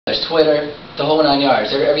there's Twitter, the whole 9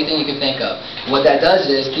 yards, everything you can think of. What that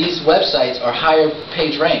does is these websites are higher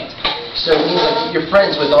page ranked. So it means like you're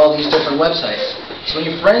friends with all these different websites. So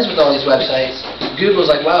when you're friends with all these websites,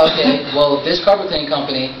 Google's like, wow, okay, well, this carpet cleaning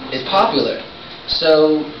company is popular.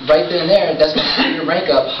 So right then and there, that's going to put your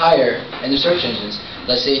rank up higher in the search engines.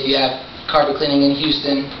 Let's say if you have carpet cleaning in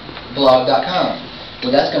Houston, blog.com.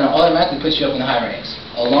 Well, that's going to automatically put you up in the high ranks,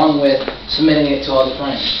 along with submitting it to all the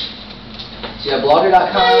friends. So you have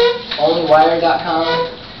blogger.com, onlywire.com,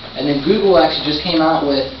 and then Google actually just came out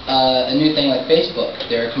with a new thing like Facebook.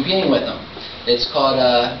 They're competing with them. It's called,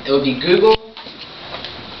 it would be google.com.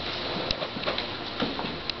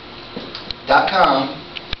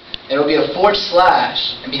 It'll be a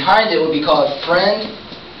 /, and behind it would be called Friend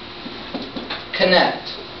Connect.